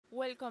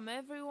Welcome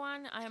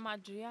everyone, I'm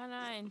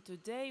Adriana and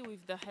today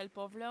with the help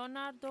of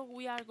Leonardo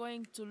we are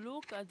going to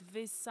look at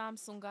this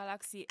Samsung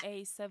Galaxy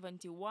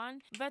A71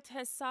 that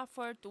has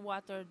suffered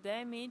water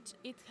damage.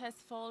 It has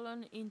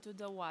fallen into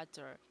the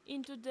water.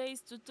 In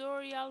today's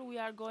tutorial we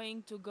are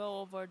going to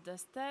go over the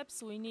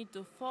steps we need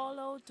to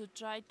follow to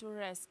try to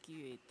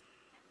rescue it.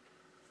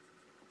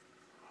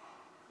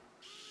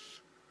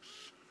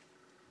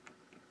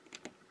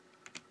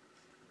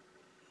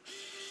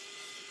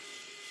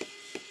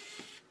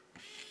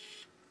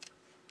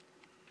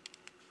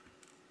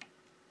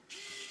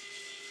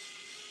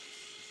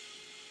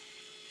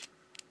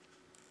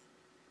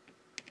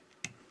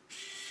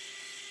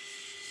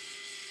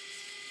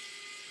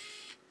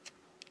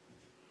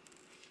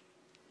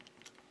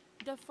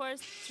 The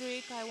first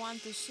trick I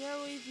want to share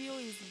with you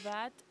is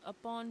that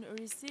upon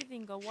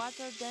receiving a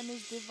water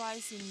damaged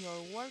device in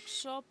your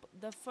workshop,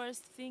 the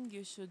first thing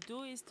you should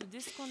do is to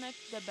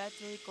disconnect the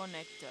battery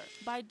connector.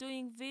 By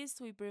doing this,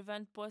 we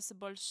prevent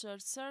possible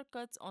short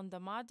circuits on the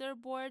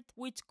motherboard,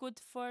 which could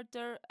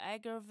further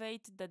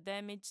aggravate the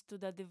damage to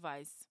the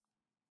device.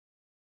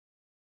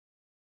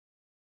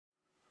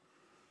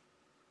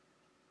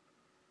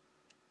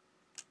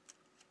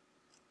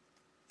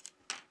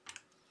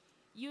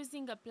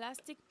 Using a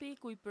plastic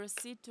pick, we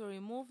proceed to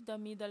remove the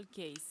middle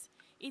case.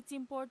 It's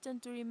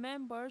important to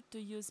remember to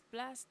use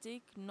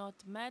plastic, not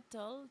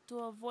metal, to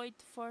avoid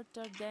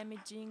further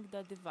damaging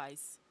the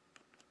device.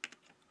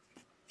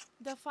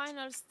 The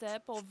final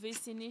step of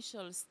this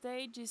initial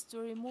stage is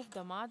to remove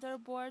the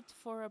motherboard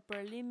for a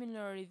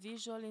preliminary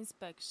visual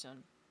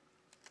inspection.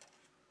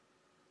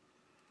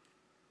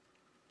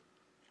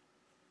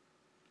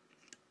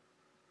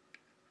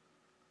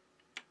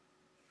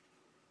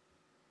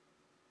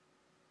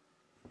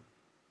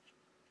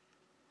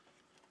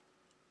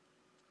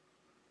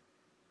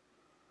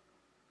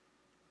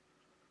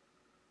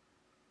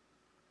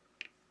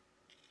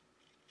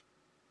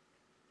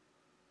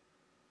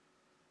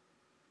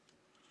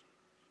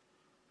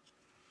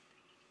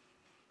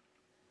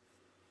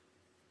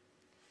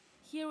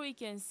 Here we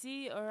can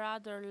see a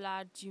rather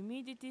large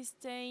humidity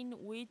stain,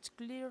 which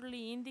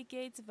clearly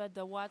indicates that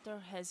the water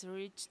has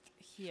reached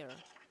here.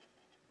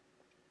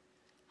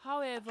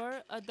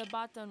 However, at the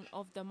bottom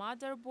of the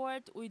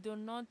motherboard we do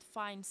not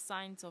find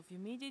signs of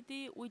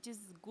humidity, which is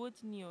good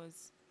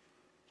news.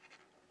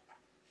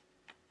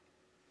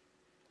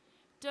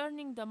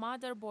 Turning the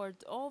motherboard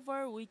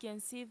over, we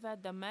can see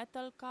that the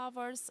metal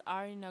covers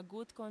are in a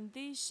good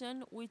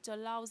condition, which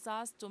allows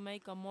us to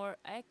make a more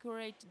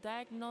accurate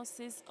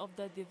diagnosis of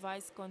the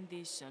device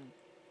condition.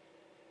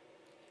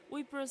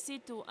 We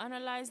proceed to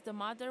analyze the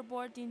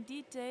motherboard in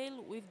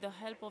detail with the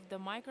help of the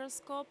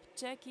microscope,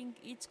 checking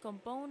each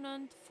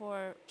component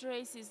for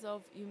traces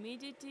of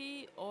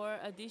humidity or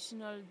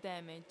additional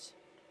damage.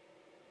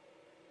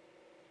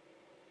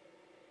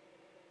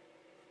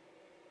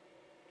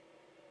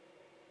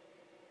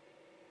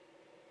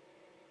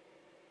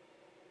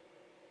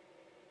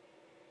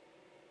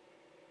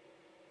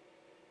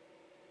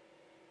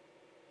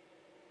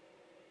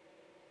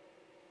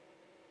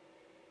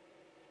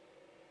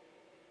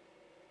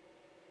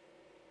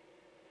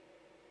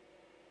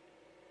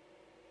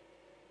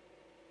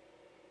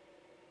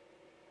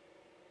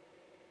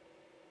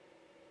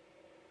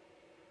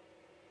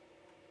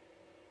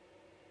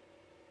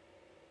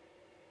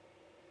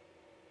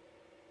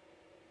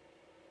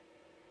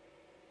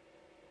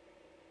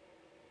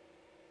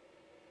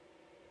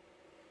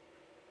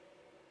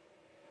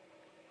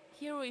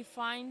 Here we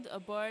find a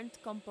burnt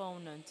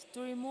component. To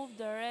remove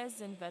the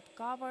resin that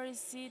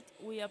covers it,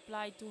 we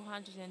apply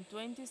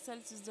 220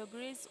 Celsius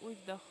degrees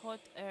with the hot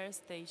air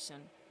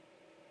station.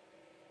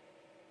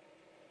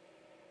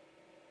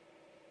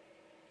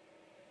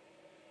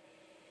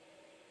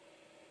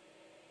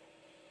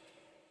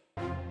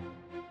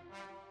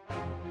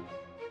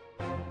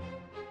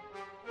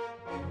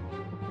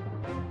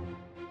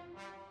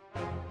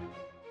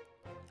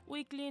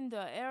 We clean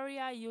the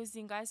area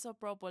using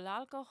isopropyl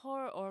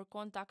alcohol or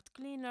contact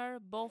cleaner.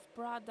 Both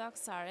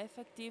products are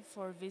effective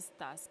for this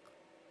task.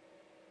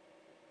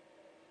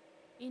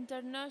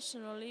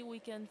 Internationally, we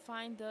can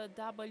find the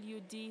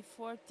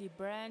WD-40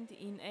 brand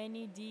in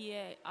any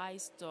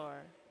DIY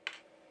store.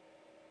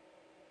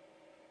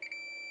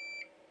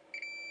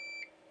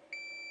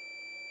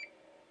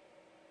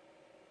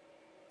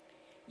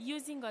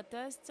 Using a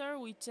tester,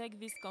 we check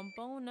this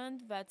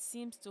component that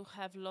seems to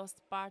have lost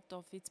part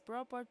of its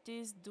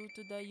properties due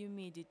to the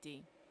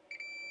humidity.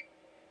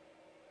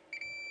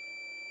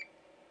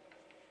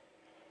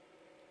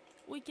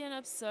 We can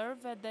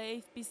observe that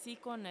the FPC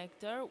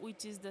connector,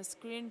 which is the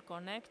screen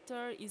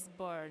connector, is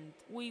burned.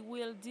 We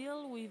will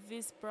deal with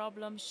this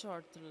problem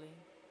shortly.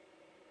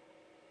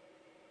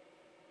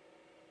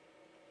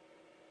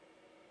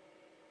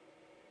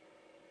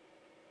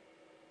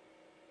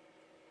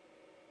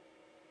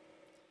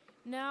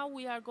 Now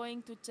we are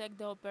going to check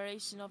the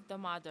operation of the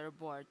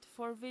motherboard.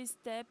 For this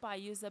step I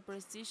use a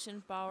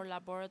Precision Power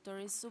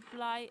Laboratory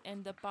supply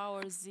and the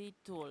Power Z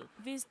tool.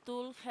 This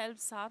tool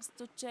helps us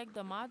to check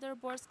the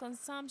motherboard's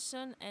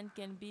consumption and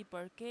can be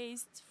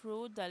purchased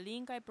through the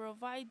link I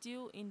provide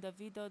you in the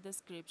video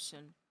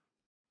description.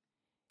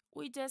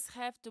 We just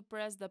have to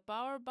press the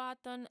power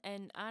button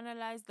and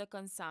analyze the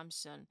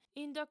consumption.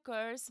 In the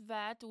course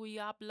that we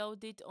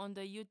uploaded on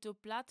the YouTube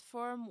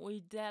platform,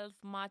 we delve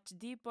much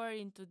deeper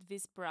into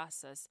this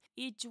process.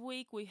 Each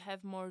week we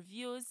have more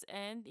views,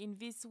 and in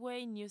this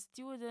way new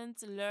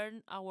students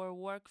learn our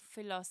work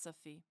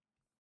philosophy.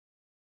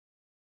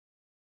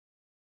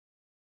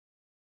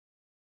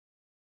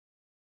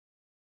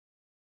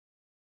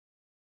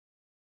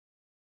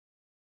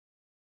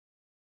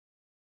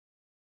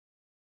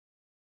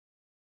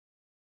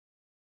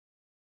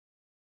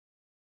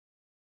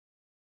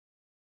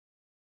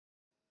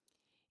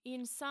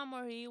 In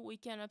summary, we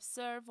can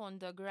observe on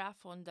the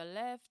graph on the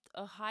left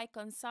a high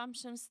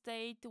consumption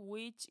state,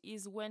 which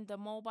is when the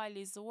mobile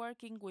is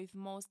working with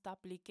most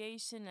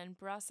application and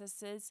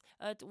processes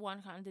at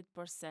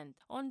 100%.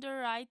 On the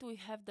right, we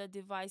have the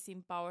device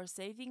in power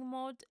saving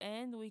mode,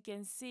 and we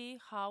can see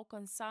how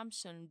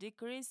consumption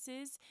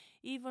decreases,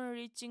 even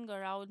reaching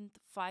around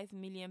 5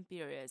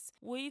 milliamperes.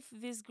 With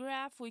this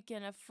graph, we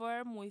can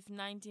affirm with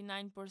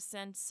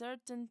 99%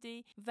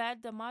 certainty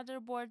that the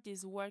motherboard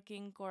is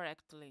working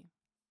correctly.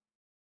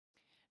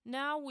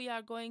 Now we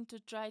are going to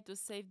try to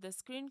save the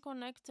screen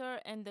connector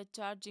and the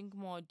charging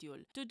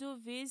module. To do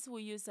this,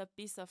 we use a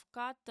piece of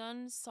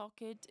cotton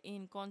soaked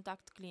in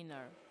contact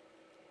cleaner.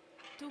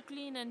 To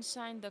clean and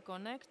shine the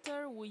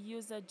connector, we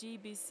use a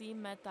GBC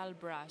metal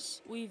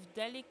brush. With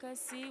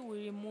delicacy,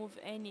 we remove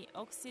any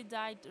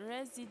oxidized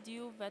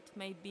residue that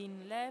may be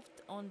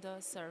left on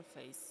the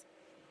surface.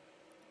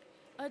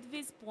 At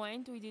this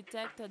point, we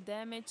detect a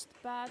damaged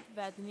pad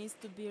that needs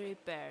to be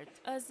repaired.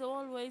 As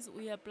always,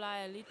 we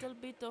apply a little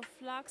bit of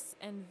flux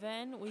and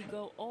then we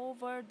go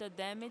over the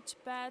damaged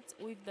pads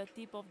with the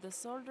tip of the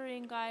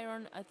soldering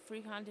iron at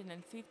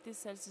 350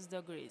 Celsius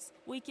degrees.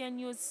 We can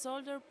use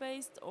solder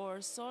paste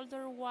or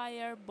solder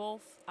wire,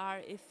 both are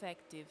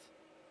effective.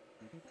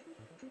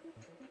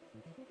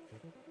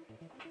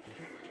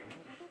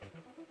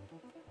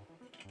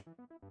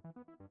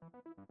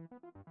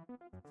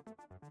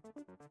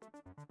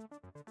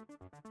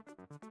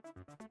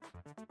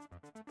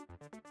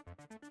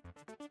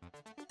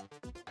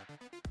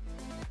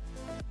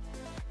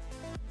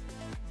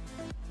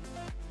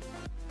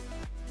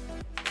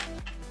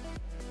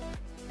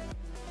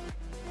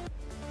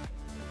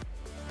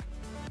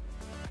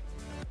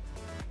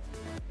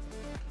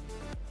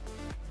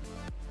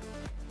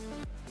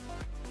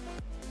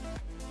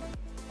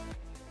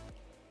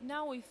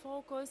 Now we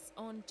focus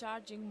on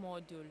charging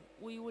module.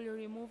 We will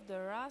remove the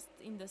rust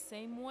in the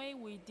same way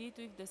we did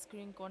with the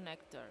screen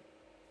connector.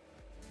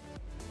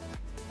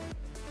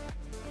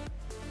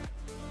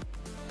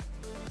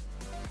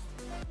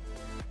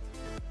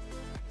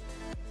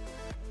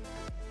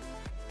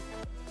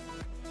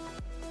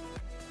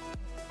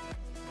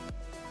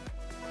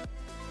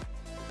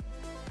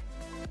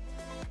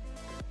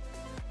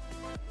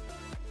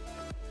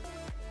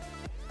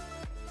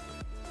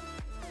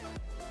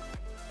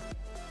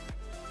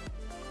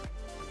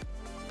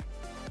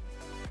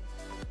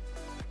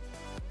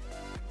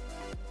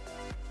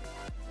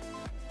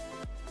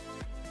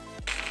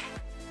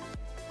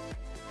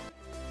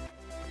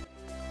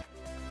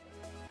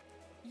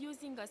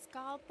 Using a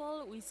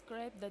scalpel, we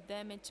scrape the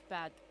damaged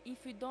pad.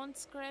 If we don't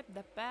scrape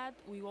the pad,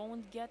 we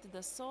won't get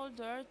the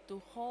solder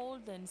to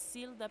hold and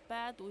seal the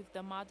pad with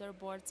the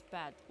motherboard's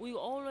pad. We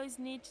always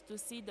need to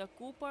see the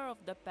copper of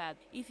the pad.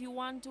 If you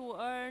want to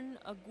earn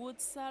a good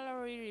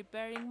salary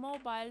repairing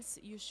mobiles,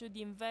 you should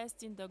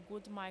invest in the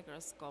good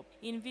microscope.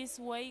 In this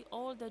way,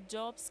 all the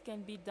jobs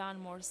can be done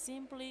more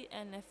simply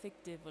and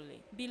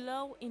effectively.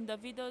 Below in the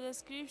video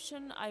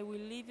description, I will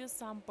leave you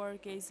some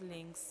purchase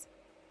links.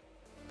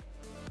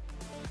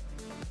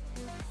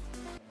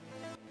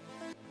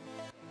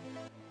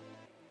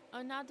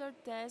 Another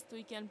test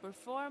we can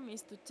perform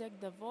is to check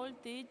the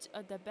voltage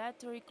at the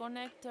battery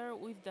connector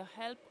with the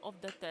help of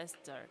the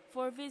tester.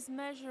 For this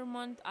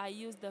measurement I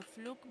use the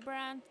Fluke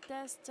brand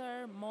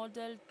tester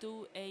model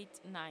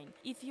 289.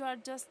 If you are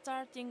just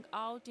starting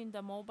out in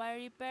the mobile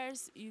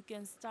repairs, you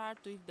can start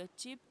with the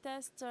cheap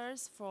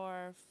testers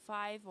for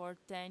 5 or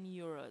 10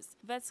 euros.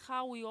 That's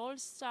how we all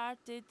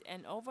started,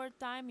 and over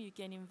time you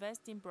can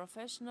invest in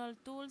professional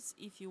tools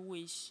if you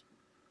wish.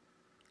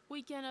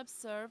 We can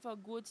observe a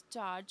good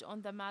charge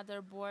on the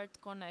motherboard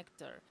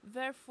connector.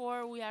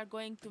 Therefore, we are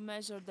going to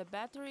measure the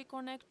battery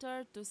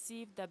connector to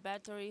see if the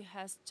battery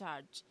has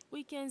charge.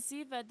 We can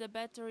see that the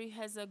battery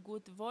has a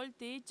good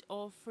voltage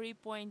of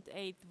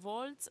 3.8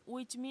 volts,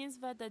 which means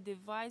that the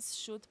device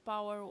should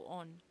power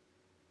on.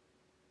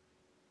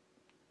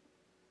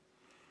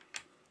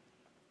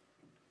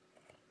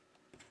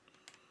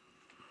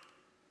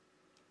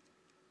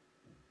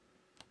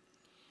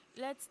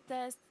 Let's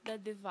test the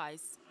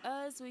device.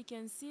 As we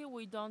can see,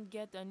 we don't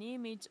get an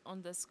image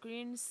on the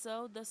screen,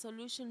 so the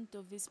solution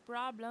to this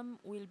problem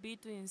will be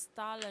to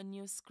install a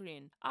new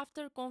screen.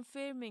 After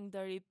confirming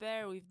the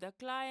repair with the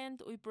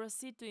client, we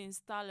proceed to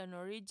install an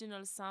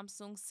original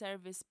Samsung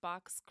Service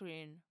Pack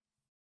screen.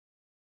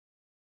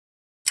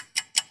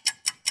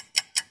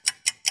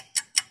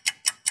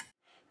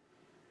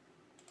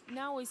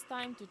 Now it's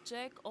time to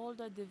check all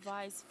the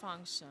device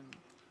function.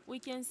 We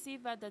can see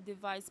that the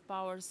device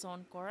powers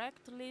on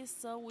correctly,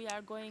 so we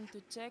are going to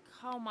check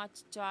how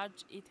much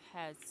charge it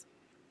has.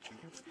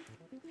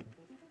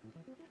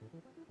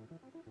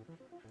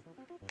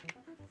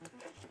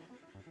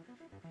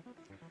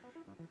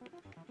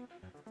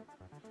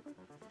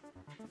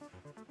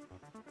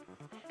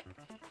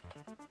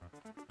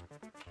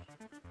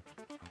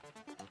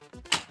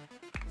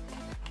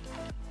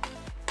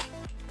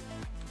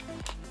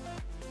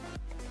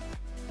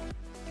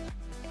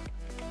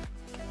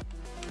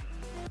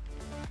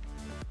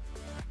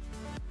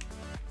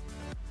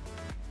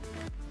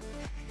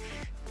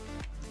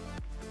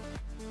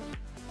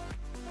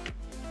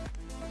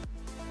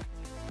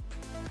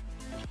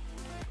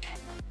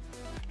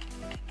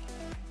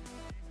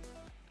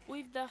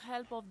 With the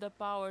help of the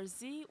power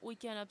Z, we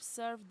can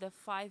observe the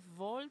 5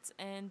 volts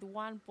and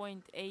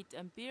 1.8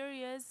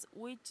 amperes,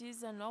 which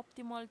is an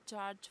optimal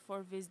charge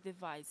for this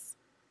device.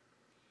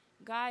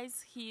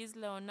 Guys, he is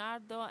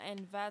Leonardo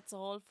and that's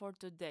all for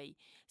today.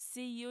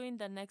 See you in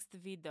the next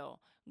video.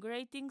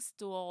 Greetings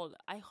to all.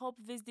 I hope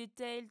this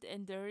detailed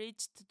and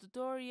enriched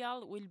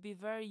tutorial will be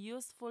very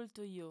useful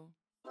to you.